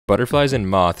Butterflies and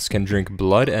moths can drink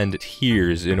blood and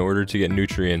tears in order to get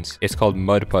nutrients. It's called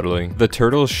mud puddling. The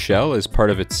turtle's shell is part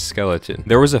of its skeleton.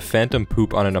 There was a phantom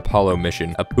poop on an Apollo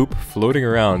mission, a poop floating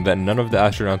around that none of the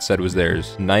astronauts said was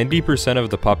theirs. 90% of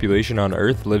the population on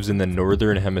Earth lives in the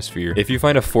northern hemisphere. If you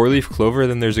find a 4-leaf clover,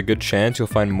 then there's a good chance you'll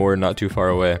find more not too far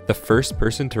away. The first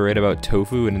person to write about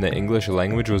tofu in the English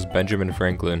language was Benjamin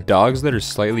Franklin. Dogs that are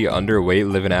slightly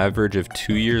underweight live an average of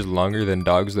 2 years longer than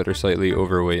dogs that are slightly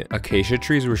overweight. Acacia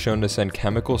trees were shown to send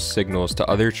chemical signals to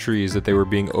other trees that they were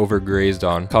being overgrazed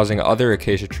on, causing other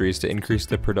acacia trees to increase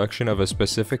the production of a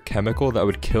specific chemical that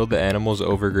would kill the animals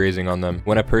overgrazing on them.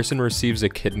 When a person receives a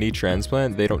kidney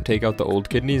transplant, they don't take out the old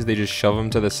kidneys, they just shove them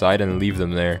to the side and leave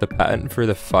them there. The patent for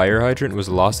the fire hydrant was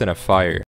lost in a fire.